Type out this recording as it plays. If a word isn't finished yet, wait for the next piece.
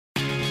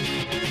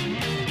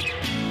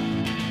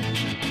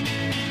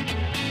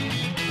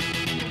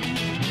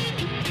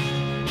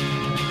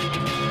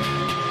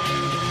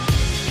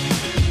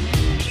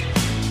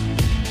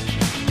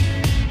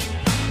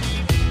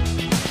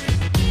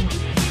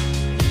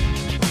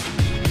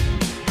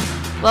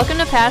Welcome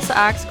to Pass the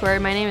Aux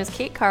Cord. My name is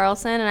Kate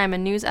Carlson, and I'm a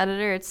news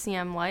editor at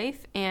CM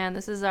Life. And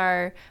this is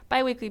our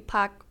bi-weekly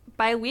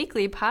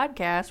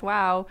podcast,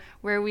 wow,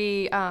 where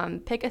we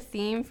pick a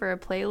theme for a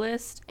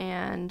playlist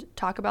and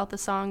talk about the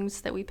songs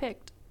that we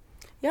picked.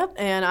 Yep,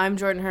 and I'm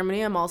Jordan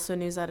Hermony. I'm also a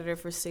news editor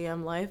for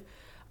CM Life.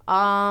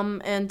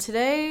 And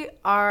today,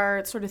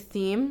 our sort of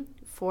theme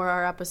for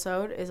our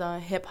episode is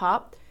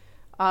hip-hop.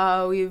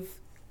 We've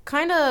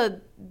kind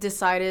of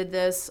decided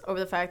this over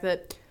the fact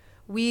that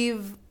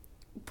we've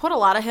put a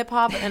lot of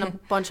hip-hop in a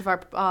bunch of our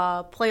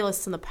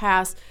playlists in the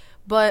past,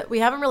 but we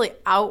haven't really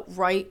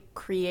outright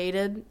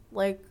created,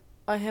 like,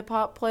 a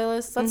hip-hop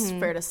playlist. That's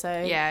fair to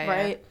say,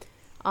 right?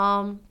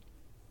 Yeah.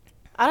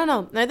 I don't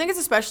know. And I think it's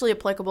especially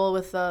applicable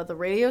with the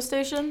radio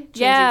station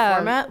changing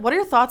format. What are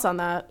your thoughts on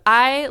that?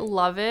 I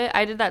love it.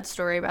 I did that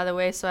story, by the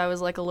way, so I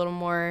was, like, a little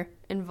more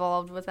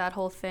involved with that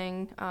whole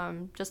thing,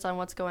 just on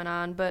what's going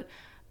on. But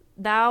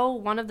now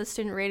one of the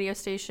student radio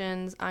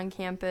stations on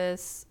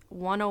campus,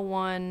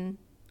 101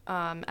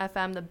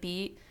 FM, The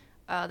Beat,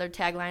 their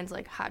tagline's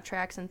like hot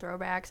tracks and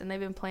throwbacks, and they've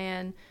been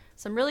playing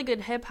some really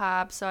good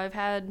hip-hop, so I've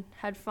had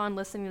fun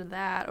listening to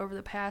that over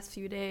the past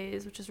few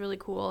days, which is really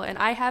cool. And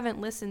I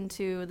haven't listened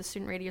to the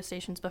student radio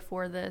stations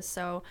before this,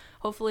 so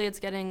hopefully it's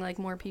getting like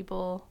more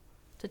people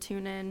to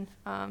tune in.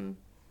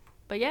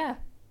 But yeah.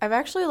 I've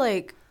actually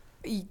like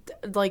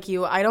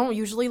you, I don't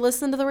usually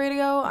listen to the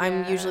radio.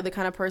 I'm usually the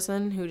kind of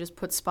person who just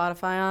puts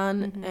Spotify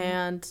on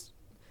and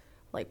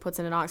like puts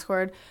in an aux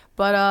cord.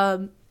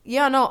 But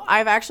yeah, no,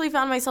 I've actually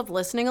found myself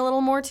listening a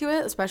little more to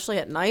it, especially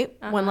at night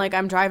when, like,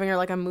 I'm driving or,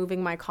 like, I'm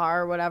moving my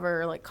car or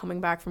whatever, or, like,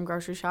 coming back from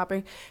grocery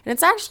shopping. And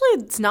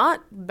it's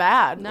not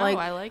bad. No, like,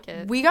 I like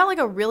it. We got, like,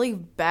 a really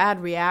bad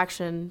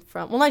reaction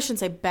from, well, I shouldn't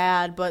say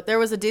bad, but there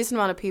was a decent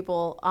amount of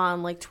people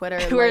on, like,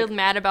 Twitter. Who were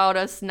mad about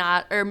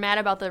mad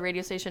about the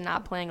radio station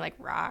not playing, like,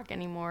 rock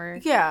anymore.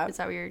 Yeah. Is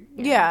that what you're...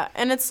 Yeah,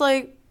 and it's,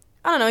 like,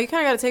 I don't know, you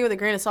kind of got to take it with a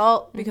grain of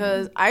salt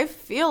because I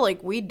feel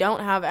like we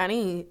don't have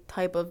any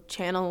type of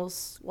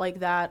channels like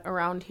that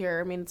around here.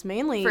 I mean, it's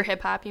mainly... For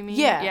hip-hop, you mean?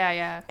 Yeah.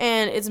 Yeah.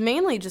 And it's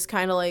mainly just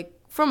kind of like,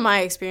 from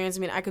my experience, I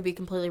mean, I could be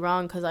completely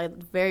wrong because I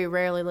very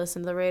rarely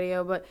listen to the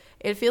radio, but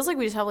it feels like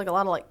we just have, like, a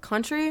lot of, like,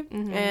 country,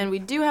 and we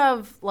do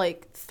have,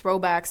 like,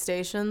 throwback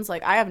stations.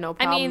 Like, I have no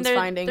problems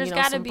finding, you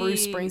know, some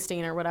Bruce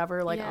Springsteen or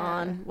whatever, like,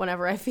 on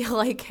whenever I feel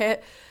like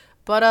it.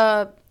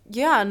 But,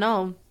 yeah,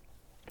 no.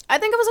 I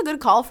think it was a good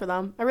call for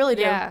them. I really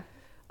do. Yeah.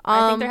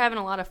 I think they're having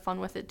a lot of fun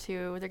with it,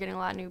 too. They're getting a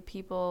lot of new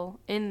people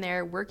in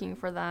there working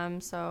for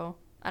them. So,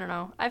 I don't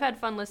know. I've had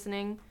fun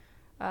listening.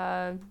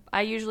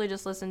 I usually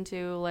just listen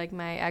to, like,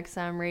 my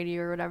XM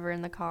radio or whatever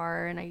in the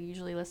car. And I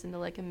usually listen to,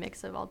 like, a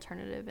mix of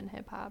alternative and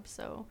hip-hop.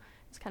 So,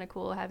 it's kind of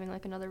cool having,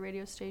 like, another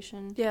radio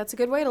station. Yeah, it's a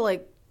good way to,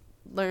 like,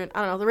 learn. I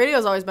don't know. The radio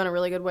has always been a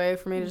really good way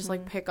for me to just,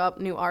 like, pick up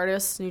new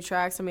artists, new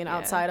tracks. I mean,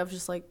 outside of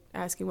just, like,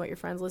 asking what your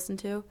friends listen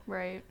to.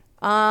 Right.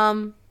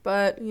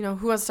 But, you know,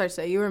 who wants to start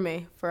today? You or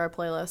me for our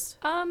playlist?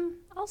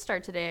 I'll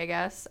start today, I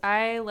guess.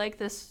 I like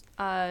this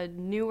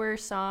newer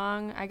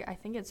song. I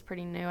think it's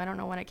pretty new. I don't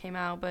know when it came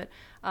out, but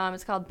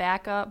it's called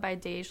Back Up by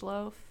Dej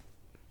Loaf.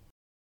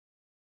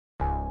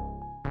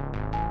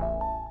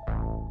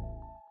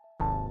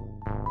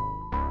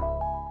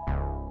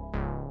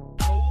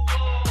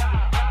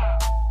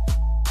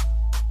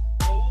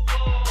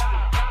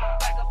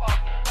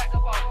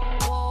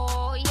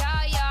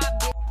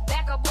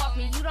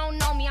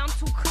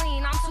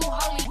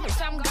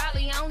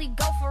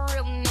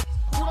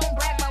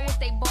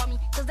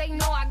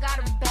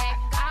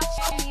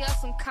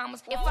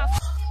 If I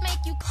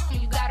make you come,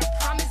 you gotta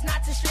promise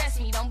not to stress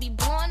me. Don't be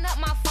blowing up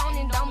my phone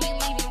and don't be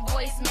leaving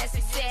voice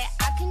message. Said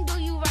I can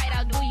do you right,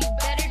 I'll do you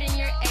better than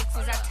your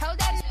exes. I told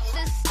that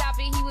to stop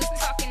it, he was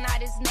talking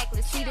out his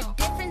necklace. See, the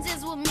difference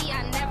is with me,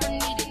 I never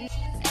needed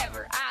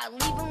ever. I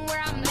leave him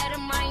where I met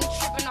him, I ain't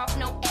tripping off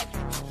no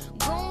extra.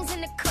 Goons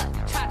in the cut,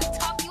 try to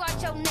talk you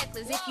out your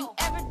necklace. If you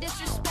ever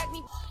disrespect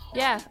me.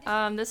 Yeah,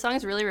 this song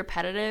is really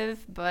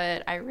repetitive,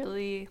 but I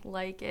really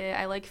like it.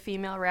 I like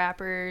female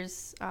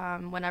rappers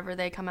whenever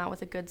they come out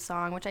with a good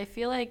song, which I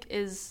feel like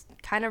is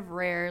kind of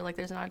rare. Like,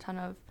 there's not a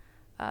ton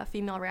of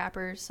female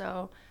rappers,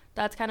 so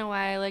that's kind of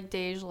why I like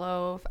Dej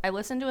Loaf. I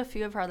listened to a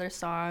few of her other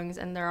songs,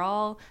 and they're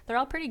all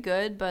pretty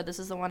good, but this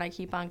is the one I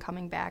keep on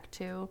coming back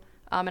to.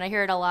 And I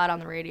hear it a lot on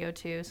the radio,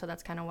 too, so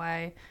that's kind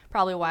of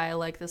probably why I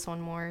like this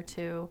one more,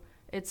 too.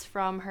 It's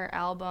from her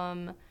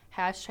album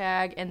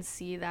 #and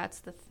See That's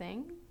the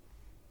Thing.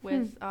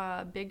 With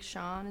Big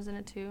Sean, isn't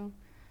it, too?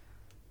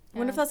 I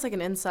wonder if that's, like,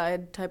 an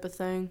inside type of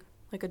thing,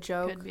 like a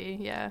joke. Could be,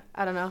 yeah.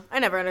 I don't know. I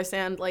never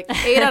understand, like,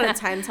 8 out of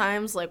 10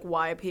 times, like,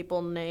 why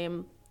people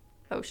name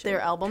their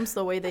albums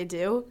the way they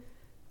do.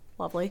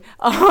 Lovely.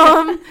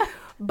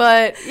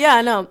 But,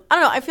 yeah, no. I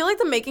don't know. I feel like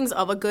the makings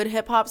of a good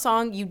hip-hop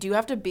song, you do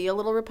have to be a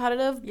little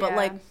repetitive. But,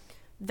 like,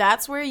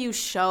 that's where you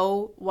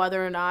show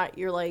whether or not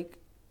you're, like,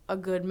 a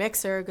good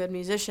mixer, a good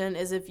musician,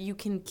 is if you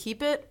can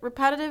keep it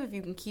repetitive, if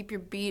you can keep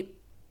your beat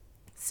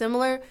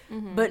similar,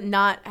 but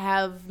not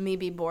have me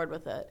be bored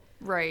with it.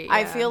 Right. Yeah.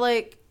 I feel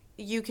like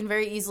you can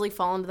very easily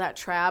fall into that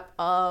trap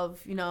of,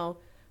 you know,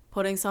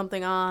 putting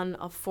something on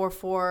a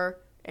 4/4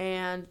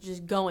 and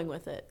just going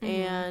with it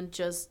and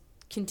just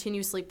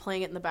continuously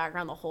playing it in the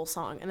background the whole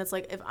song. And it's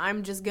like, if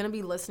I'm just going to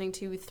be listening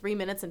to 3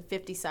 minutes and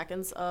 50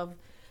 seconds of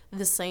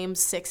the same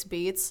 6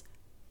 beats,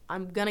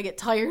 I'm going to get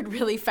tired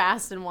really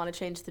fast and want to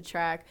change the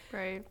track.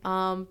 Right.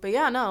 But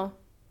yeah, no.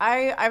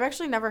 I've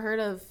actually never heard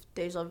of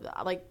Dej Love.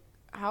 Like,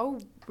 how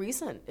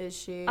recent is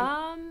she?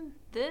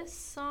 This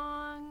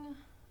song,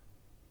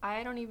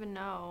 I don't even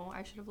know.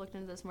 I should have looked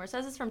into this more. It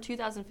says it's from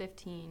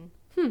 2015.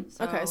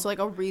 Okay, so like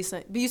a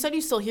recent. But you said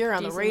you still hear it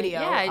on the radio.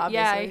 Yeah, obviously.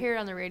 yeah, I hear it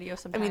on the radio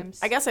sometimes. I mean,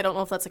 I guess I don't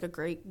know if that's like a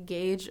great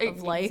gauge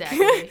of like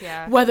Exactly,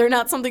 yeah. whether or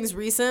not something's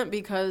recent,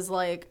 because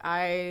like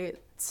I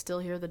still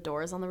hear the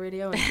Doors on the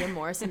radio and Jim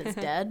Morrison is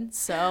dead,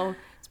 so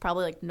it's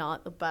probably like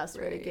not the best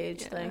way to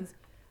gauge things.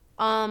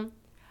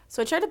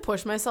 So I tried to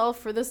push myself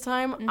for this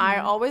time. I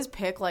always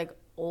pick like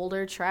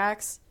older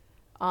tracks.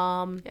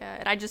 Yeah,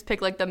 and I just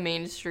pick like the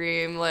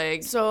mainstream,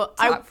 like So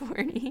top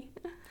 40.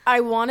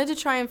 I wanted to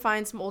try and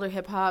find some older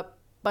hip hop,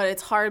 but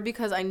it's hard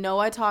because I know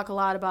I talk a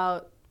lot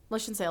about, I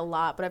shouldn't say a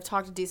lot, but I've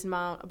talked a decent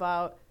amount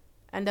about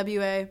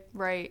NWA,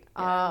 Right.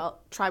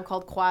 Tribe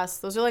Called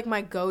Quest. Those are like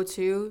my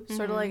go-to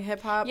sort of like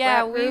hip hop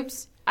rap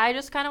groups. I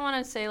just kind of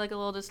want to say like a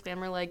little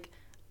disclaimer, like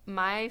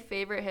my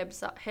favorite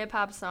hip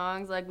hop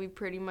songs, like we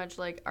pretty much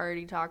like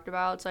already talked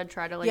about, so I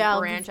try to like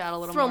branch out a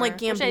little more. From like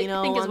Gambino, which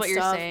I think is what and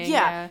you're stuff. saying.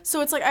 Yeah.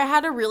 So it's like I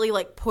had to really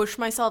like push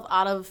myself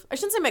out of, I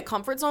shouldn't say my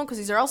comfort zone, because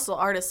these are also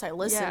artists I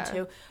listen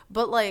to,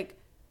 but like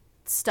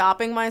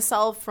stopping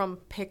myself from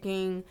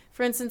picking,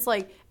 for instance,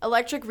 like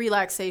Electric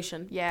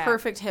Relaxation,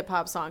 perfect hip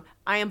hop song.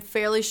 I am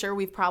fairly sure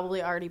we've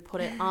probably already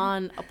put it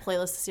on a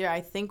playlist this year.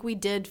 I think we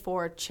did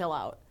for Chill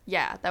Out.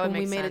 Yeah, that would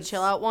make sense. When we made a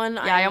Chill Out one.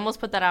 Yeah, I almost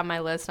put that on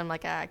my list. I'm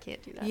like, I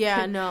can't do that.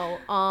 Yeah, no.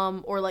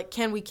 Or like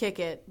Can We Kick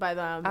It by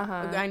them.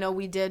 I know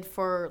we did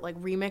for like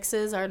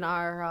remixes on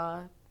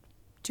our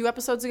 2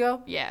 episodes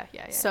ago. Yeah.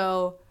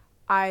 So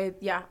I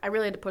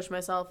really had to push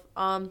myself.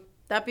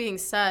 That being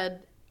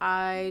said,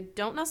 I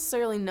don't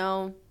necessarily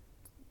know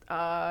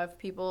if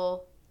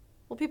people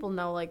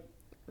know like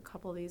a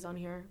couple of these on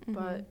here,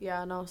 but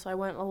yeah, no. So I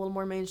went a little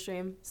more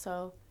mainstream.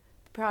 So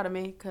be proud of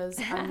me, because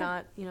I'm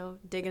not,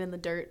 digging in the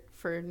dirt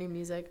for new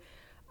music.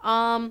 So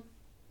I'm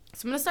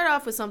gonna start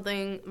off with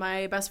something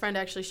my best friend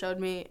actually showed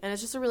me, and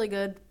it's just a really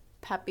good,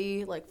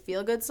 peppy, like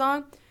feel good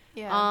song.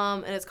 Yeah.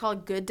 And it's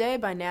called "Good Day"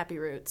 by Nappy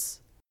Roots.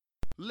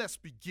 Let's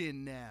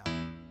begin now.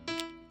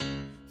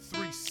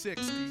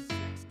 360.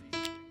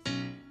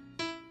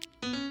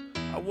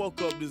 I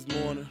woke up this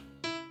morning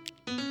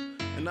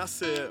and I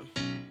said,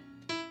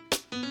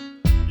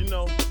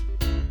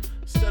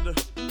 instead of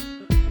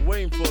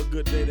waiting for a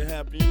good day to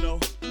happen,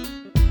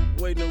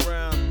 waiting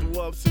around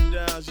through ups and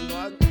downs,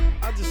 I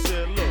just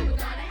said, look. We're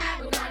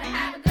gonna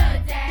have a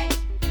good day,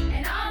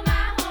 and all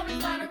my homies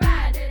gonna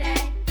ride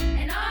today,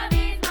 and all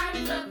these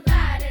mommies look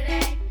fly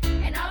today,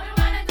 and all we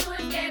wanna do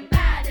is get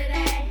by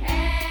today.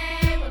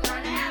 Hey, we're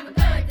gonna have a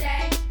good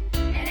day,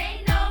 and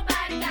ain't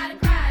nobody gotta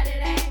cry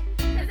today,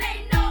 'cause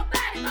ain't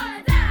nobody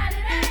gonna die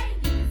today.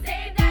 You can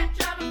save that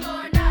trouble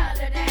for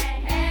another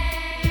day.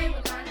 Hey,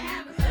 we're gonna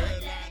have a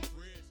good day.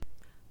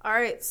 All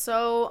right,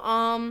 so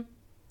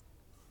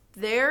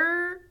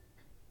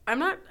I'm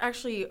not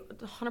actually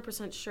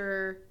 100%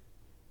 sure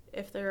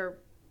if they're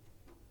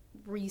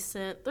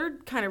recent. They're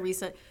kind of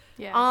recent.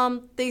 Yeah.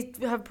 They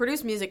have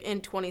produced music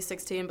in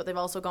 2016, but they've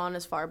also gone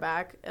as far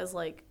back as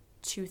like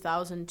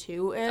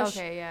 2002-ish.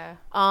 Okay, yeah.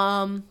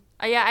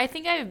 Yeah, I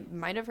think I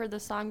might have heard the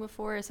song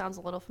before. It sounds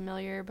a little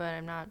familiar, but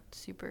I'm not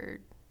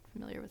super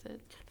familiar with it.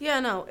 Yeah,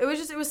 no. It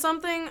was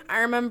something I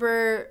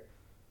remember.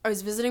 I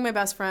was visiting my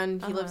best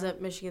friend. He lives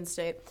at Michigan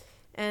State,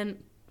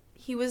 and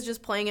he was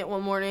just playing it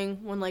one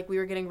morning when like we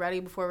were getting ready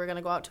before we were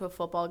gonna go out to a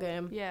football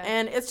game. Yeah.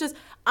 And it's just,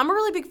 I'm a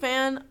really big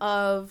fan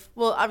of,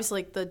 well,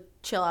 obviously like the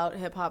chill out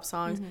hip hop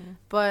songs,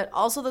 but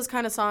also those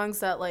kind of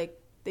songs that like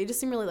they just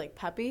seem really like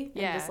peppy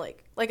and just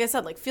like I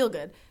said, like feel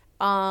good.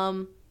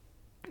 I'm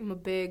a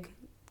big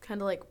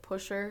kind of like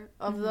pusher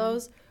of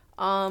those.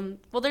 Well,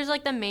 there's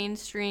like the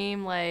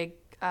mainstream like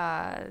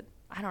I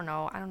don't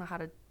know how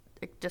to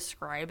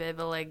describe it,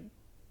 but like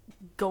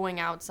going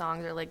out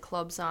songs or like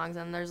club songs,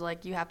 and there's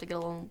like you have to get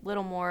a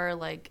little more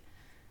like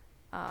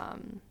I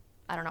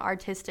don't know,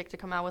 artistic to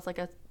come out with like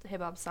a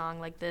hip hop song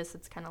like this.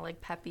 It's kind of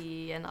like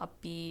peppy and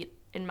upbeat,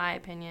 in my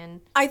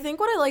opinion. I think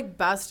what I like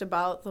best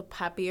about the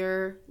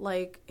peppier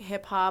like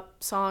hip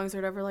hop songs or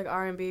whatever, like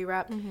R&B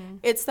rap,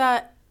 it's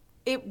that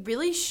it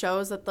really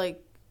shows that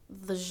like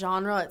the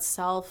genre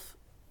itself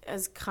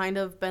has kind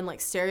of been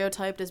like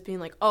stereotyped as being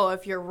like, oh,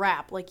 if you're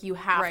rap, like you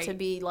have to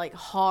be like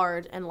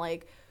hard, and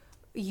like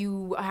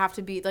you have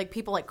to be like,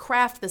 people like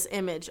craft this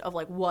image of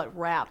like what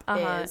rap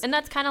is, and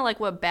that's kind of like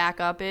what Back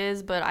Up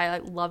is, but I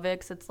like love it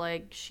because it's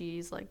like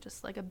she's like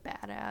just like a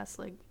badass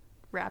like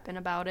rapping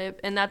about it,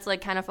 and that's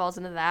like kind of falls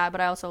into that.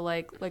 But I also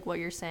like what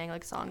you're saying,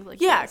 like songs like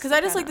because I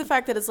just like the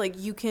fact that it's like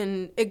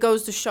it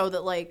goes to show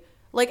that like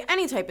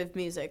any type of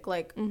music,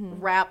 like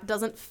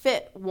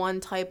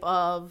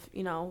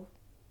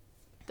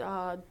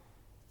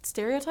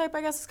stereotype,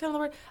 I guess is kind of the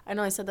word. I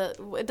know I said that.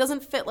 It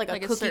doesn't fit like a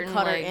cookie certain,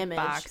 cutter like, image.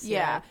 box,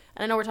 yeah.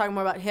 And I know we're talking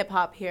more about hip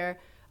hop here.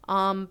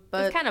 But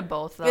it's kind of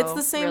both, though. it's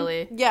the same.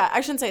 Really. Yeah,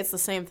 I shouldn't say it's the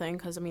same thing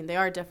because, I mean, they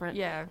are different.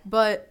 Yeah.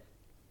 But,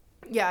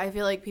 yeah, I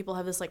feel like people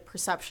have this, like,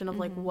 perception of,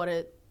 like, Mm-hmm. what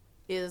it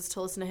is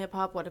to listen to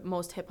hip-hop, what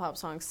most hip-hop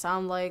songs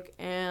sound like.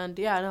 And,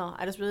 yeah, no,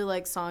 I just really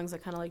like songs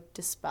that kind of, like,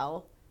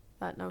 dispel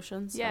that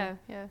notion. So.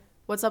 Yeah.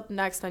 What's up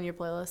next on your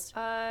playlist?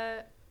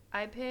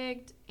 I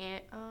picked,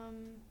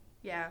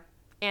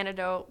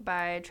 Antidote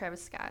by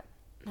Travis Scott.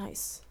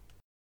 Nice.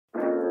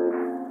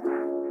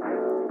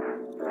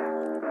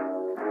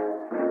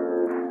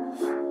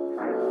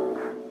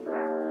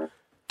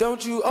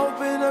 Don't you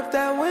open up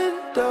that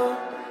window.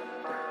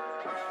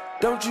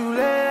 Don't you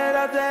let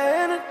out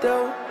that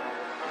antidote.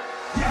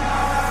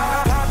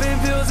 Popping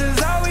pills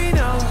is all we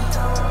know.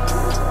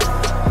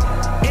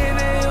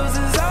 Inhales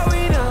is all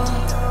we know.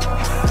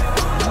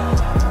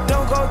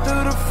 Don't go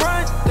through the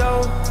front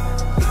door.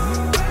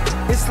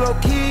 It's low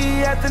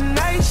key at the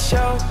night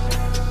show.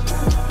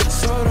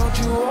 So don't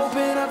you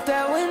open up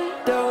that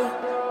window.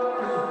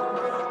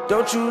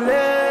 Don't you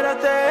let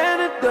out that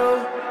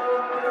antidote.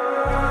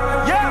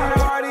 Yeah,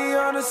 party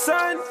on a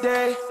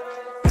Sunday.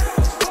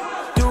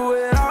 Do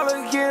it all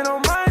again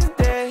on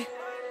Monday.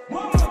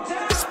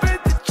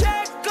 Split the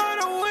check on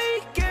a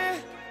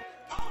weekend.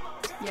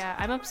 Yeah,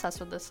 I'm obsessed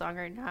with this song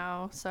right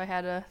now, so I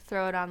had to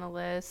throw it on the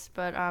list.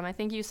 But I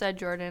think you said,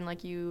 Jordan,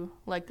 like you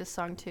like this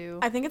song too.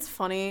 I think it's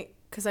funny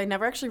because I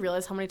never actually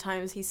realized how many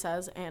times he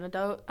says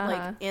antidote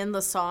like in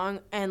the song,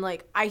 and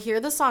like I hear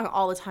the song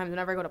all the time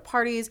whenever I go to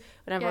parties,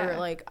 whenever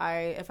like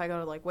if I go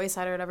to like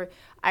Wayside or whatever,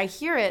 I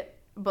hear it,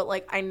 but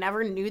like I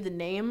never knew the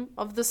name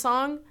of the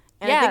song.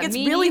 And I think it's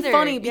really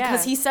funny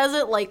because he says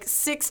it like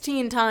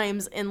 16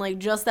 times in like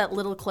just that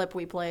little clip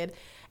we played.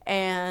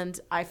 And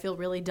I feel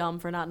really dumb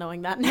for not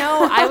knowing that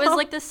now. No, I was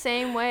like the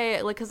same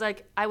way, like, because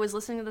like I was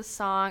listening to the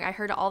song, I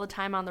heard it all the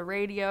time on the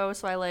radio,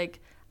 so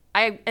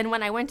and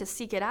when I went to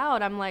seek it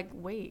out, I'm like,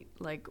 wait,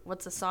 like,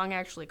 what's the song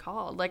actually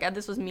called? Like,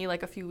 this was me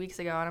like a few weeks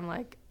ago, and I'm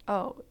like,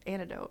 oh,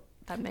 Antidote.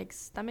 That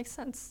makes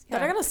sense. Yeah.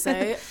 But I gotta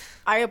say,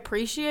 I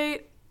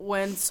appreciate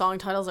when song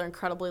titles are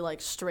incredibly like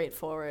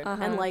straightforward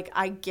and like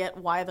I get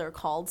why they're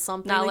called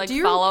something. Not like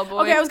do Fall Out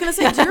Boy. Okay, I was gonna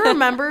say, do you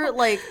remember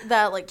like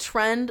that like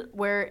trend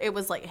where it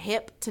was like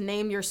hip to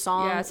name your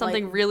song? Yeah,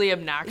 something like, really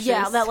obnoxious.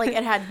 Yeah, that like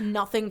it had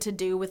nothing to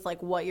do with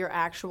like what your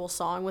actual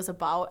song was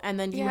about, and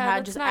then you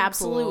had just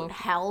absolute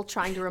hell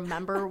trying to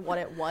remember what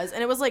it was,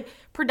 and it was like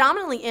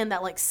predominantly in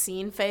that like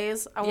scene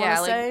phase. I want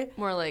to say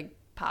more like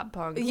pop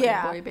punk,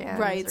 yeah, boy bands,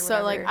 right. Or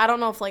so like I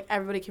don't know if like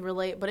everybody can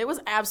relate, but it was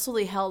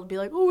absolutely hell to be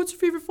like, oh, what's your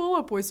favorite Fall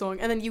Out Boy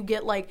song? And then you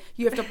get like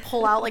you have to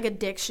pull out like a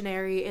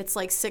dictionary. It's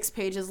like 6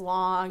 pages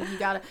long. You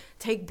gotta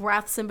take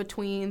breaths in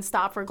between,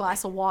 stop for a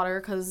glass of water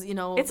because you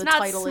know it's the not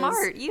title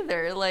smart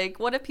either. Like,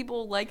 what if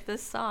people like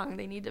this song?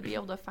 They need to be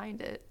able to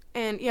find it.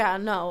 And yeah,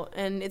 no,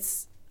 and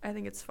it's I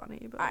think it's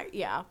funny, but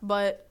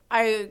but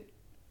I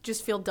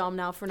just feel dumb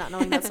now for not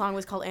knowing that song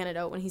was called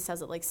Antidote when he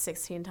says it like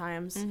 16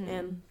 times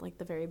in like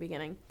the very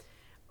beginning.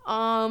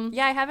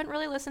 Yeah, I haven't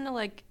really listened to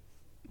like,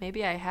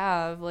 maybe I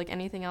have like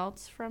anything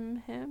else from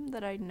him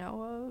that I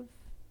know of.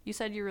 You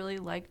said you really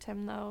liked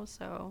him though,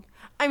 so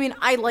I mean,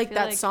 I like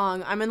that like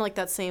song. I'm in like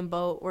that same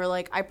boat where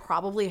like I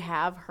probably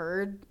have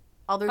heard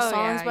other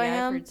songs by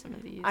him. I've heard some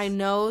of these. I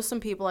know some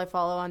people I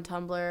follow on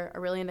Tumblr are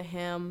really into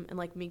him and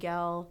like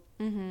Miguel,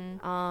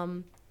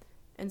 and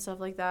stuff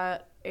like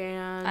that.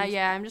 And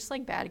yeah, I'm just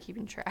like bad at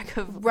keeping track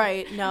of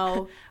right.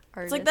 No,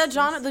 it's like that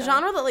genre, the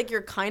genre that like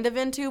you're kind of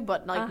into,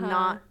 but like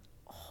not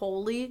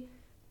wholly.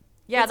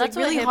 Yeah, it's that's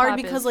like really what hard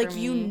hip-hop because is like for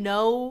you me.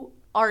 know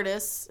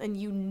artists and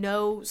you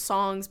know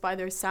songs by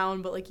their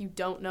sound, but like you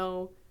don't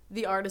know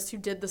the artist who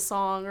did the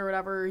song or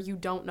whatever. You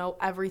don't know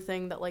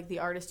everything that like the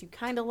artist you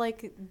kind of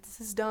like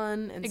this is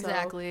done. And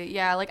exactly. So,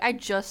 yeah, like I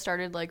just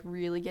started like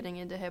really getting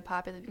into hip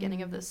hop at the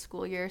beginning of this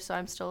school year, so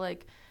I'm still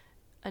like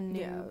a noob.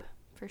 Yeah.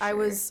 For sure,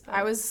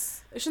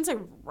 I shouldn't say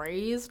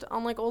raised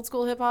on like old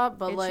school hip hop,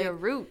 but it's like your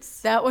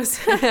roots. that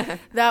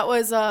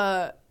was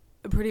a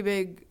pretty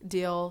big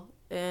deal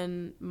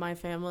in my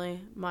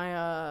family.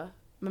 My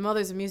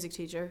mother's a music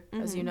teacher,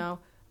 as you know,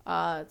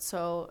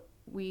 so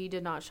we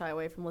did not shy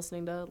away from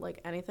listening to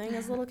like anything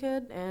as a little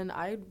kid, and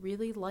I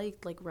really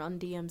liked like Run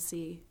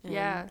DMC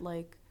and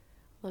like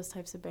those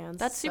types of bands.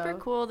 That's super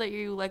cool that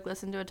you like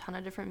listen to a ton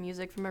of different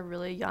music from a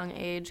really young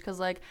age, because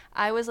like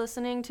I was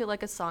listening to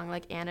like a song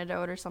like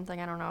Antidote or something,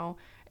 I don't know,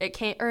 it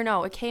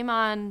came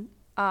on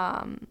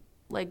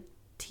like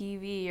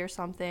TV or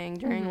something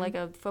during like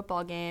a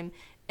football game,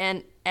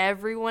 and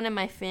everyone in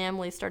my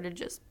family started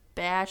just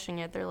bashing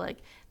it. They're like,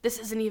 this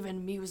isn't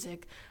even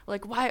music,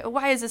 like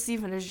why is this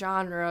even a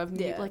genre of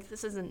music? Like,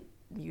 this isn't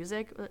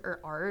music or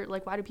art,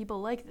 like why do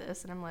people like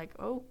this? And I'm like,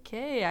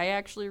 okay, I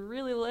actually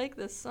really like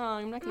this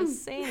song, I'm not gonna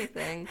say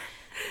anything.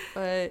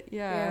 But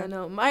yeah,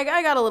 no, I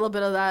got a little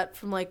bit of that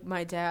from like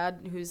my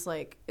dad, who's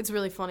like, it's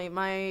really funny,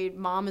 my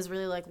mom is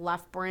really like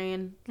left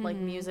brain like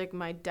music,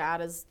 my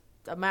dad is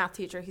a math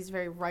teacher, he's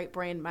very right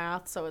brain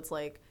math, so it's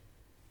like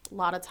a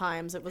lot of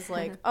times it was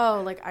like,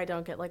 oh, like I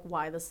don't get like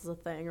why this is a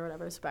thing or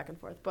whatever, so back and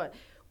forth. But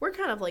we're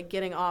kind of like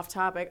getting off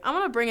topic. I'm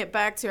gonna bring it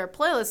back to our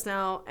playlist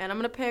now, and I'm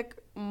gonna pick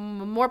a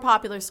more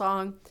popular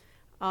song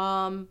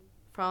from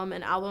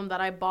an album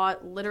that I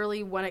bought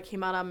literally when it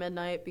came out on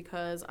midnight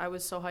because I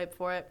was so hyped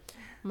for it.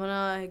 I'm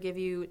gonna give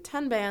you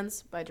 10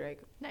 Bands by Drake.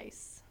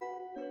 Nice.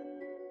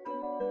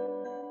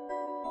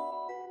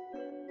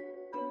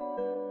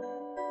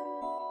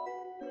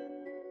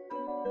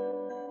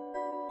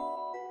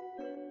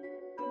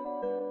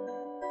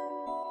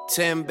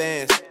 $10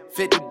 bands,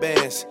 50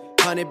 bands,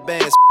 100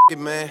 bands, it,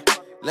 man.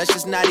 Let's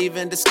just not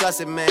even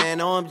discuss it, man.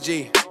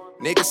 OMG,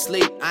 niggas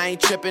sleep. I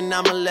ain't tripping,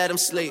 I'ma let them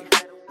sleep.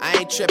 I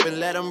ain't tripping,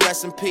 let them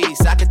rest in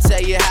peace. I can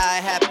tell you how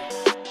it happened.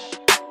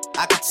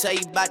 I can tell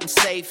you about them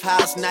safe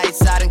house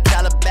nights out in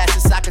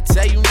Calabasas. I can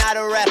tell you not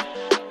a rap.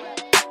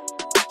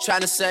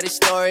 Tryna sell this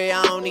story,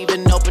 I don't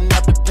even open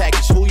up the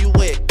package. Who you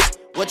with?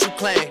 What you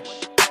claim?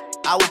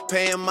 I was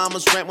paying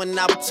mama's rent when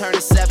I was turning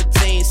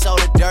 17. Sold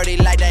it dirty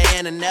like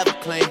Diana, never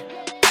clean.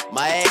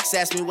 My ex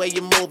asked me where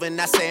you moving,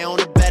 I say on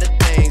the better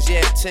things.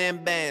 Yeah,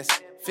 10 bands,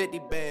 50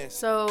 bands.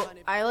 So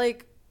I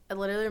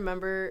literally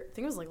remember, I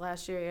think it was like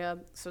last year, yeah.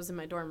 So it was in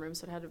my dorm room,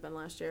 so it had to have been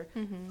last year.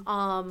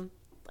 Mm-hmm.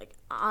 Like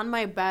on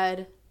my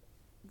bed,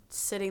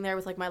 sitting there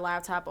with like my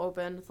laptop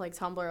open, with like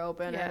Tumblr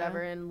open or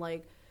whatever, and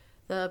like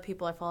the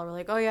people I follow were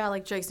like, oh yeah,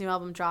 like Drake's new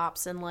album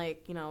drops in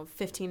like,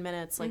 15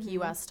 minutes, like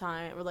US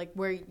time, or like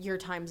where your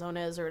time zone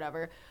is or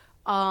whatever.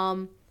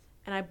 And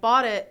I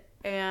bought it,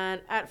 and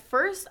at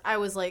first I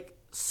was like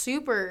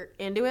super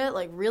into it,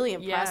 like really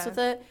impressed with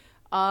it.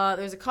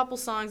 There's a couple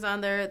songs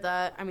on there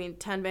that,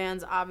 10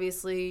 Bands,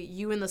 obviously,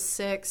 You and the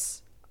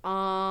Six,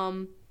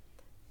 I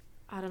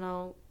don't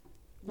know.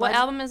 What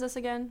album is this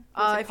again?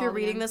 If you're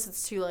reading this,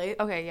 it's too late.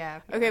 Okay, yeah.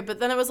 Okay, but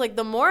then it was like,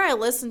 the more I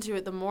listened to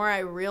it, the more I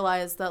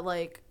realized that,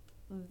 like,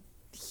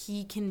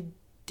 he can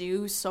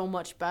do so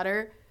much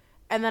better.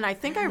 And then I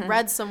think I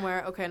read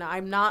somewhere, okay, now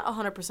I'm not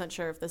 100%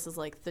 sure if this is,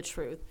 like, the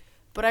truth,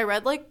 but I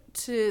read, like,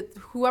 to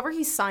whoever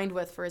he signed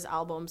with for his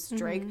albums,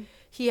 Drake,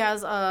 he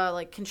has a,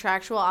 like,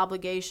 contractual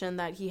obligation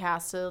that he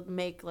has to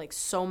make, like,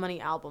 so many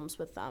albums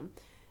with them.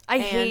 I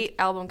hate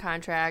album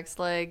contracts.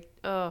 Like,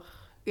 ugh.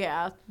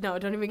 Yeah, no,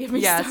 don't even get me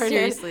started. Yeah,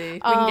 seriously. We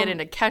can get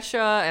into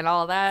Kesha and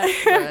all that,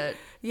 but...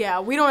 Yeah,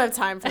 we don't have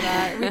time for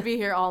that. We'd be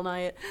here all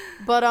night.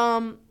 But,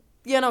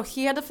 he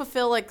had to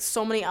fulfill, like,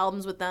 so many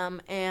albums with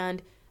them,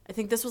 and I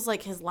think this was,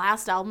 like, his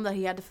last album that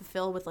he had to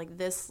fulfill with, like,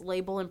 this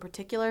label in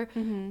particular.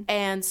 Mm-hmm.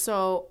 And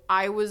so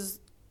I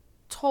was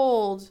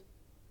told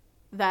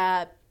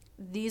that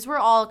these were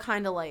all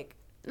kind of, like,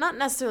 not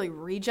necessarily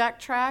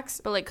reject tracks,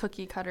 but like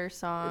cookie cutter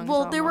songs.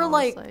 Well, they were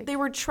like they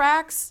were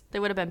tracks. They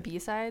would have been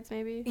B-sides,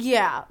 maybe.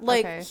 Yeah,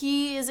 like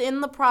he is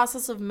in the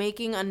process of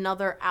making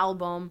another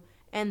album,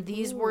 and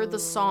these were the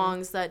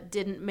songs that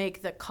didn't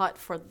make the cut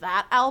for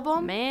that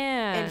album.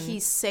 Man, and he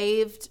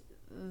saved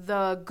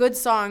the good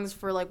songs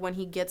for like when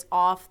he gets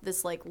off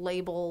this like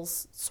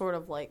label's sort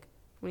of like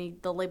when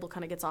the label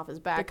kind of gets off his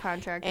back. The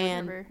contract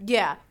and over.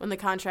 Yeah, when the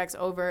contract's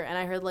over, and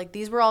I heard like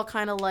these were all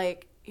kind of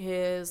like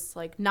his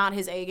like not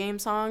his A game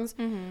songs,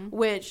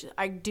 which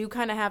I do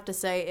kind of have to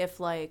say, if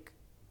like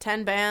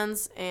 10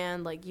 Bands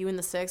and like You and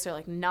the Six are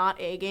like not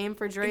A game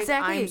for Drake,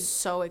 I'm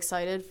so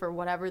excited for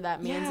whatever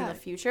that means in the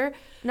future.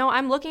 No,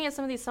 I'm looking at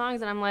some of these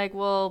songs and I'm like,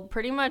 well,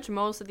 pretty much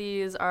most of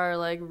these are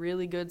like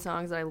really good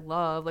songs that I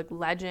love, like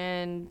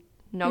Legend,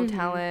 No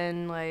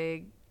Tellin',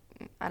 like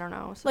I don't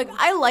know. So. Like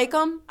I like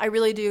them, I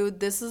really do.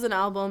 This is an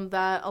album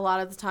that a lot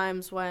of the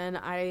times when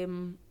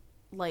I'm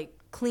like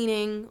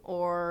cleaning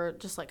or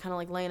just like kind of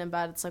like laying in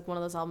bed, it's like one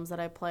of those albums that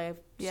I play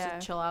just to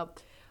chill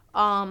out.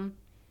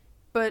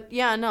 But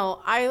yeah, no,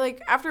 I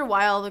like after a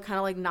while the kind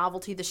of like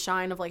novelty, the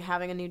shine of like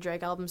having a new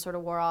Drake album sort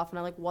of wore off, and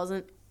I like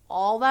wasn't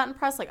all that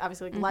impressed. Like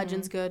obviously like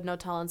Legend's good, No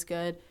Talent's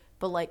good,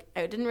 but like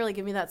it didn't really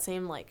give me that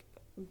same like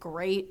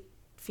great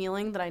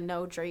feeling that I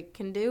know Drake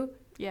can do.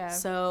 Yeah.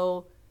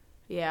 So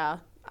yeah,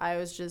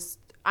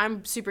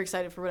 I'm super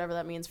excited for whatever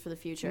that means for the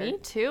future. Me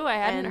too. I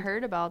hadn't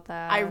heard about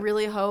that. I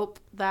really hope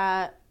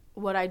that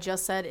what I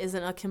just said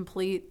isn't a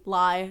complete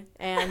lie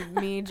and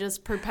me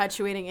just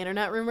perpetuating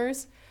internet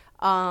rumors.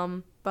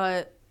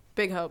 But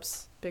big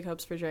hopes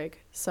for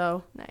Drake.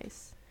 So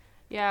nice.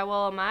 Yeah,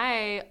 well,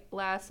 my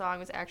last song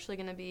was actually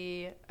going to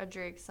be a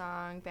Drake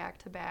song back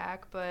to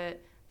back,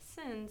 but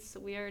since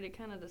we already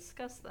kind of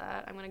discussed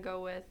that, I'm going to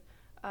go with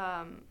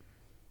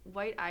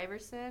White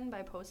Iverson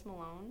by Post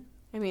Malone.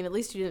 I mean, at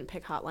least you didn't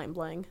pick Hotline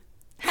Bling.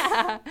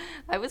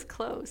 I was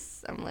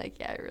close. I'm like,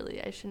 yeah,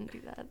 I shouldn't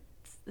do that.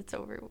 It's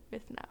over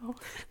with now.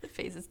 The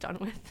phase is done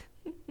with.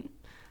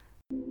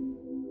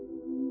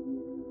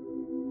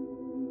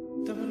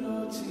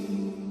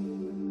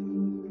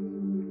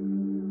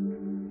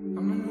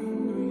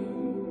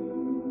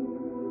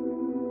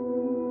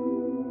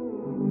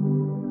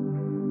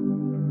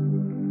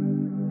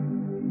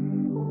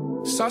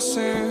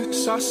 Saucing,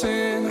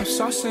 I'm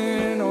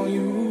saucing on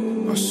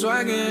you. I'm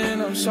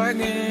swagging,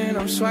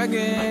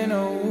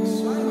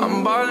 oh.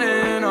 I'm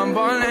ballin',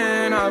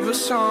 I have a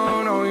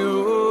song on you.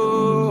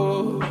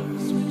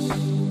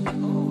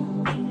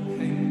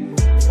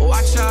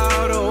 watch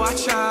out, oh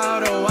watch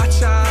out, oh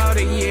watch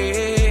out,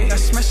 yeah. I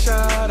smash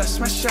out, I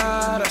smash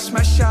out, I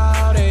smash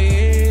out,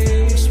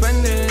 yeah.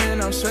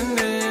 I'm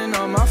spending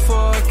on my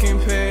fucking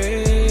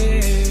pay.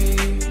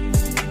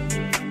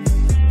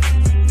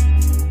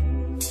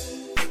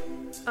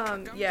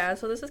 Yeah,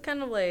 so this is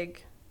kind of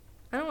like,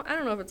 I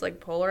don't know if it's like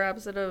polar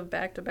opposite of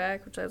Back to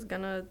Back, which I was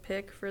gonna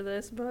pick for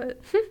this, but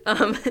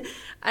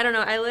I don't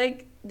know. I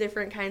like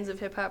different kinds of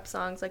hip hop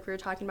songs, like we were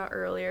talking about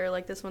earlier.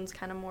 Like this one's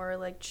kind of more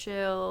like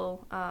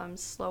chill,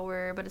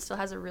 slower, but it still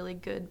has a really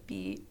good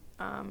beat,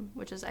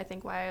 which is I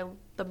think why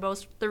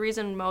the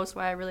reason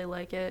why I really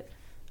like it.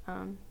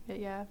 But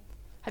yeah.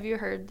 Have you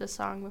heard this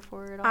song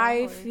before at all?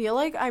 I feel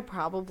like I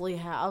probably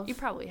have. You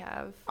probably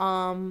have.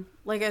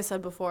 Like I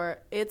said before,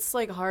 it's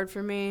like hard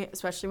for me,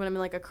 especially when I'm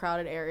in like a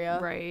crowded area,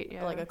 right?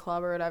 Yeah. Or, like a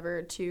club or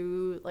whatever,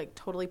 to like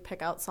totally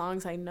pick out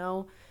songs I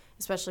know,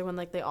 especially when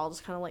like they all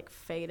just kind of like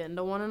fade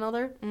into one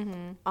another.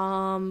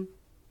 Mm-hmm.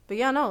 But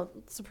yeah, no,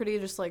 it's a pretty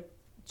just like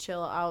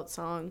chill out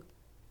song.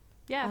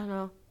 Yeah. I don't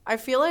know. I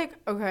feel like,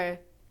 okay,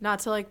 not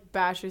to like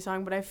bash your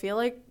song, but I feel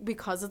like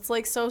because it's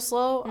like so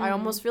slow, I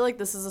almost feel like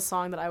this is a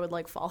song that I would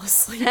like fall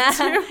asleep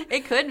to.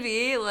 It could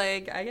be,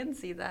 like, I can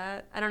see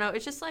that. I don't know,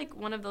 it's just like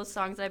one of those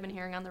songs I've been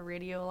hearing on the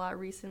radio a lot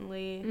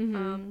recently,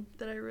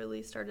 that I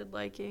really started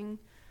liking.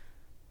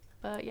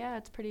 But yeah,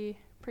 it's pretty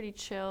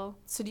chill.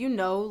 So do you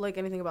know like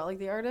anything about like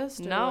the artist?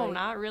 No, like...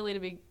 not really,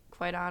 to be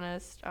quite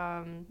honest.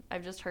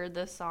 I've just heard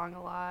this song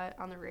a lot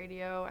on the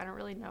radio. I don't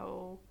really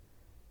know.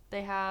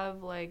 They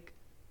have like,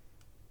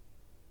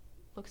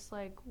 looks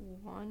like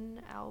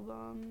one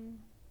album.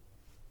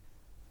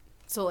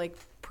 So like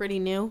pretty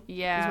new?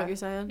 Yeah. Is what you're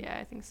saying? Yeah,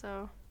 I think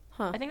so.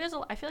 Huh. I feel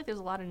like there's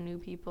a lot of new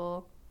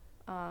people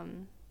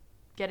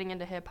getting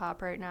into hip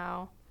hop right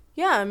now.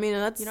 Yeah, I mean,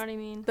 that's... You know what I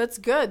mean? That's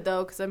good,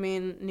 though, because, I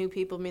mean, new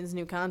people means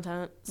new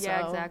content. So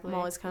yeah, exactly. I'm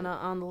always kind of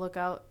on the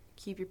lookout.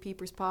 Keep your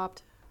peepers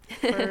popped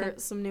for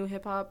some new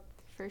hip-hop.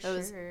 For that sure.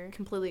 Was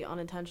completely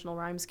unintentional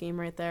rhyme scheme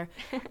right there.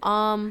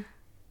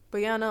 But,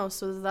 yeah, no,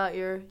 so is that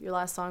your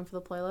last song for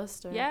the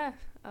playlist? Or? Yeah.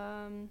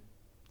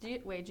 Do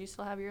you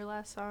still have your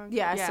last song?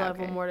 Yeah, I still have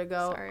one more to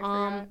go. Sorry, I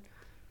forgot.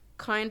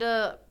 Kind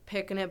of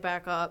picking it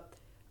back up.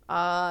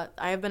 I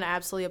have been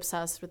absolutely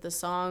obsessed with this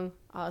song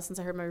since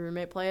I heard my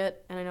roommate play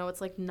it, and I know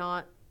it's like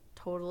not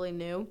totally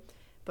new,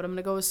 but I'm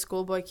gonna go with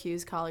Schoolboy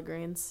Q's Collard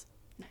Greens.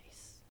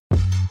 Nice.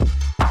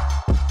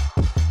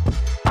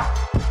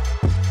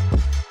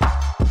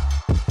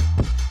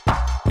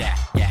 Yeah.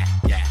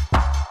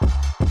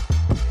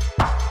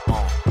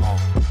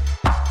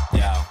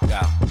 Yo.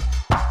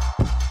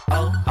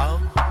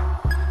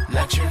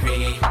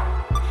 Luxury.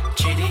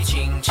 Chitty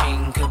ching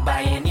ching, could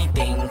buy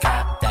anything,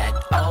 cop that.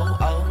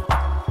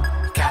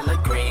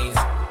 Collard greens,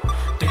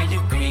 3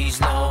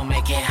 degrees low,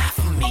 make it hot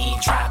for me.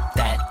 Drop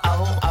that.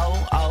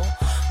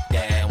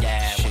 Damn,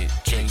 yeah, shit,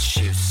 chick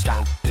shit,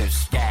 stop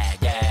this.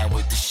 Yeah,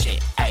 with the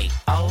shit. Hey,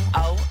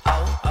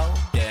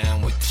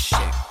 damn with the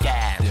shit.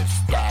 Yeah,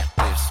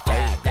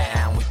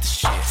 with the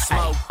shit.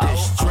 Smoke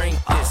this, drink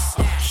this,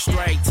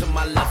 straight to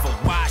my level.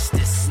 Watch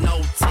this,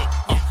 no tick.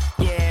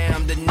 Yeah,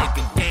 I'm the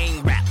nigga,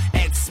 gang rap,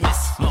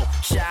 Xmas, mo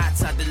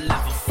shots I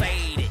deliver,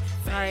 faded.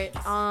 Alright,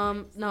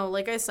 no,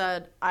 like I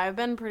said, I've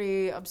been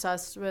pretty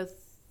obsessed with,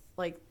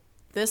 like,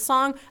 this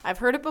song. I've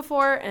heard it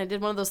before, and I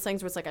did one of those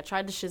things where it's like I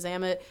tried to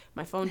Shazam it,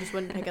 my phone just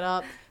wouldn't pick it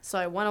up, so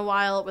I went a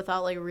while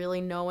without, like,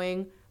 really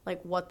knowing,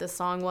 like, what this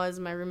song was.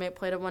 My roommate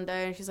played it one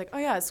day, and she's like, oh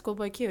yeah, it's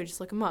Schoolboy Q, just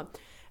look him up.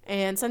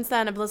 And since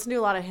then, I've listened to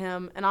a lot of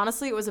him, and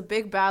honestly, it was a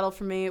big battle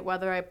for me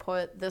whether I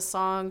put this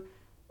song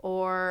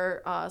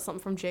or something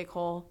from J.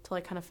 Cole to,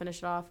 like, kind of finish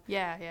it off.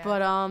 Yeah.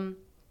 But,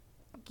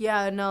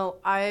 yeah, no,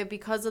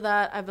 because of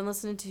that, I've been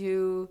listening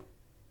to...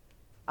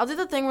 I'll do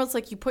the thing where it's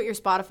like you put your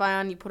Spotify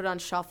on, you put it on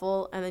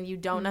shuffle, and then you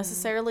don't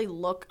necessarily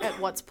look at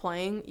what's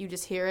playing. You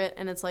just hear it,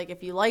 and it's like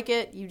if you like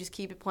it, you just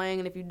keep it playing,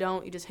 and if you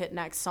don't, you just hit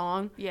next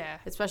song. Yeah.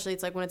 Especially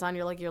it's like when it's on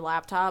your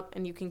laptop,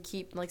 and you can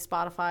keep like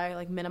Spotify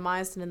like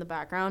minimized and in the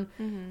background.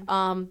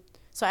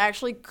 So I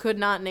actually could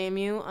not name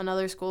you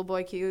another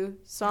Schoolboy Q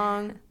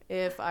song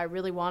if I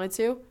really wanted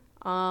to.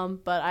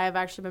 But I have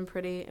actually been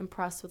pretty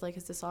impressed with like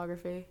his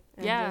discography.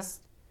 And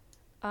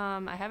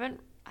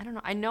I don't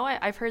know. I know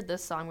I've heard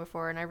this song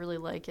before and I really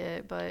like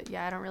it, but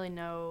yeah, I don't really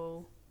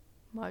know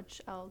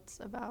much else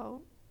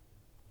about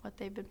what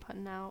they've been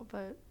putting out.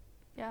 But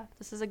yeah,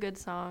 this is a good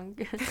song.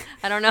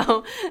 I don't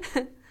know.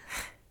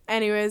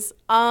 Anyways,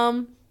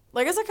 I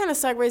guess that kind of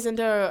segues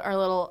into our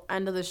little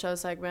end of the show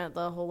segment,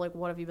 the whole like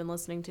what have you been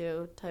listening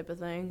to type of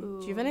thing. Ooh.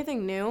 Do you have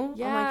anything new on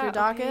Yeah, your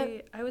docket?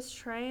 okay. I was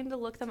trying to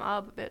look them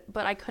up,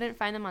 but I couldn't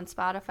find them on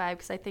Spotify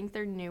because I think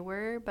they're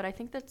newer. But I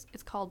think it's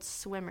called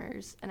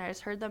Swimmers, and I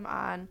just heard them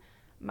on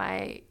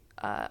my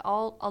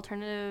all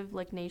alternative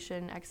like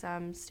Nation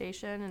XM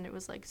station, and it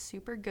was like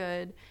super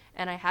good.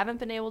 And I haven't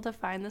been able to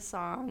find the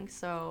song,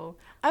 so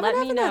I've let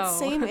been me having know. that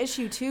same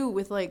issue too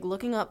with like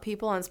looking up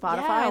people on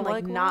Spotify Yeah, and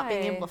like not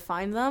being why? able to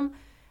find them.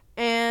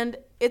 And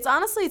it's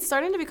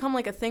starting to become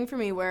like a thing for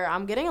me where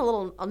I'm getting a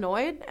little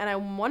annoyed, and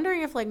I'm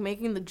wondering if like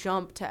making the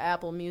jump to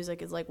Apple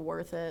Music is like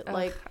worth it. Ugh,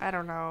 like I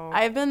don't know.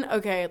 I've been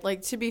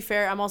like, to be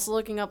fair, I'm also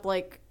looking up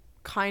like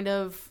kind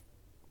of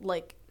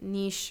like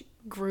niche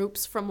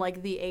groups from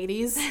like the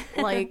 80s.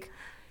 Like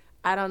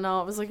I don't know.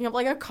 I was looking up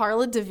like a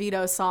Carla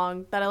DeVito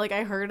song that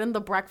I heard in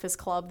the Breakfast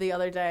Club the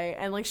other day,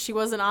 and like she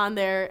wasn't on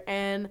there,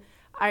 and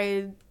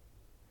I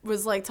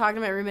was like talking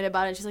to my roommate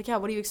about it, and she's like, yeah,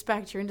 what do you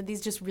expect? You're into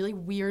these just really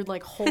weird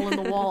like hole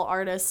in the wall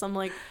artists. I'm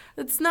like,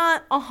 it's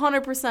not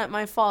 100%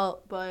 my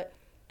fault, but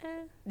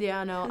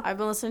yeah, no, I've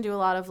been listening to a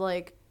lot of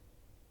like,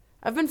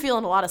 I've been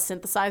feeling a lot of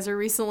synthesizer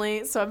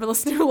recently, so I've been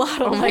listening to a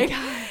lot of like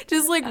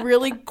just like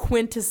really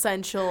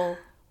quintessential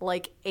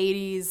like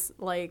 80s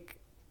like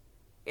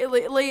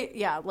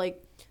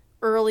like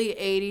early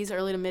 80s,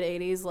 early to mid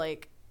 80s,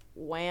 like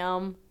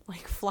Wham,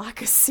 like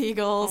Flock of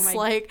Seagulls. Oh my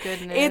like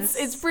goodness.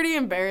 it's pretty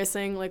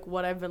embarrassing like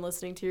what I've been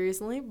listening to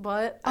recently,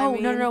 but Oh, I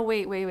mean, no,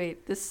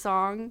 wait. This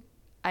song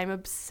I'm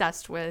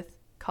obsessed with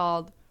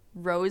called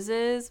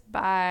Roses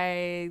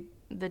by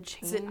the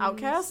Is it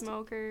Outkast?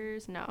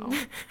 Chainsmokers. No.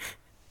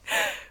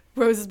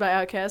 Roses by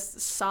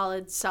Outkast,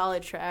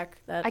 solid track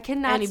that I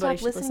cannot anybody stop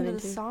should listening to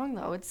listen the song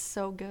though. It's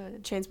so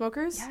good.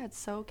 Chainsmokers? Yeah, it's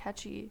so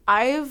catchy.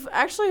 I've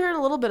actually heard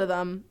a little bit of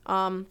them.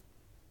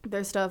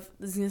 Their stuff,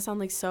 this is gonna sound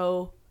like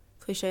so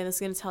cliche, and this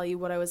is gonna tell you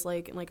what I was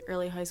like in like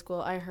early high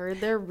school. I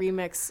heard their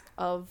remix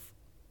of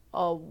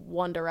a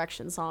One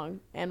Direction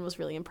song and was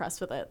really impressed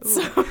with it.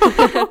 So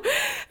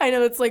I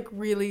know it's like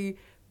really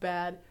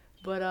bad,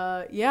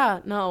 but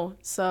yeah, no.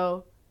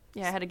 So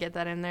Yeah, I had to get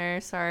that in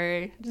there.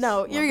 Sorry. Just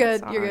no, love you're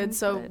that good. You're song, good.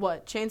 So but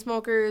what?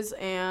 Chainsmokers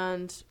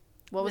and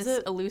what was this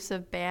it?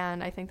 elusive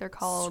band, I think they're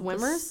called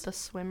Swimmers? The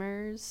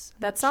Swimmers.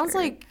 That Not sounds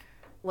sure.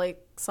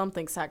 like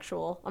something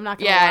sexual. I'm not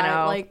gonna Yeah, lie.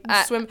 I know.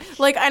 Like swim.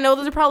 Like I know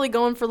that they're probably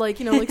going for like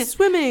like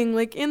swimming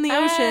like in the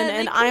ocean, They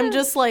and I'm could've-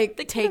 just like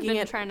they could've taking been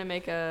it trying to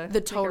make a the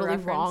make a totally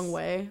reference. wrong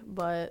way.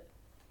 But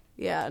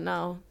yeah,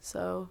 no.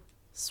 So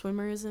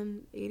Swimmers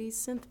and 80s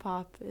synth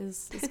pop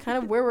is kind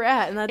of where we're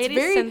at, and that's 80s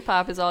very synth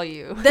pop is all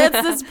you.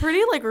 that's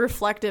pretty like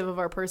reflective of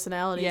our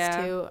personalities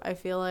Yeah. too, I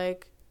feel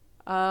like.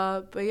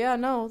 But yeah,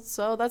 no.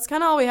 So that's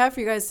kind of all we have for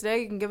you guys today.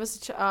 You can give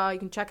us you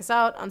can check us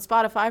out on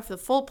Spotify for the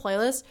full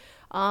playlist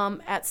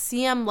at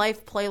CM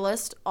Life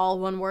Playlist, all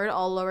one word,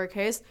 all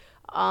lowercase.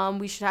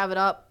 We should have it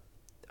up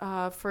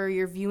for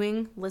your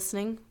viewing,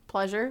 listening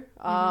pleasure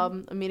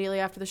immediately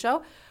after the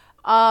show.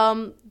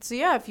 So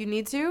yeah, if you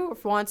need to, or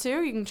if you want to,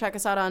 you can check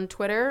us out on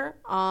Twitter.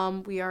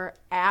 We are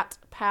at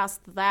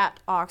Past That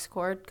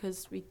Oxcord,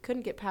 because we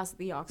couldn't get past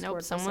the Oxcord. Nope,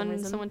 for some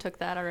reason. someone took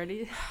that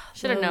already.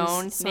 Should have Those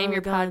known. son Name of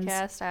your guns.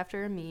 podcast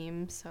after a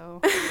meme.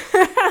 So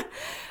that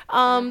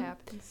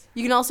happens.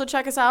 You can also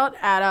check us out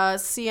at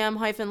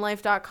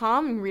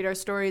cm-life.com and read our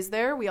stories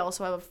there. We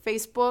also have a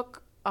Facebook,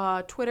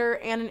 Twitter,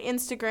 and an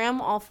Instagram,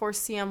 all for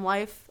CM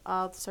Life.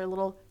 That's our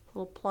little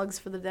plugs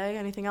for the day.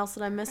 Anything else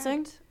that I'm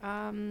missing?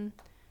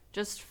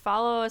 Just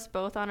follow us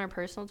both on our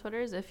personal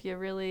Twitters if you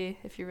really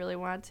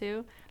want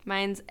to.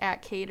 Mine's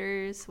at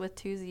Caters with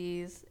 2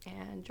 Z's,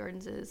 and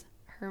Jordan's is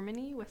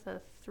Hermione with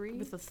a 3.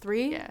 With a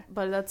 3, Yeah.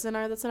 but that's in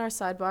our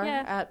sidebar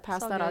Yeah, at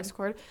Past it's all That good.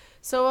 Oxcord.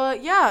 So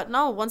yeah,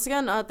 no, once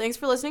again, thanks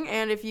for listening.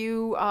 And if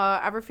you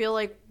ever feel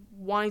like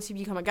wanting to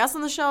become a guest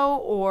on the show,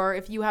 or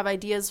if you have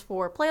ideas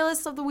for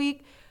playlists of the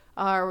week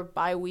or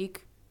by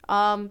week,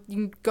 you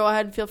can go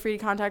ahead and feel free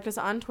to contact us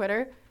on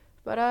Twitter.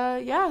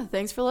 But yeah,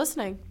 thanks for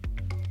listening.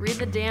 Read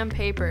the damn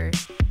paper.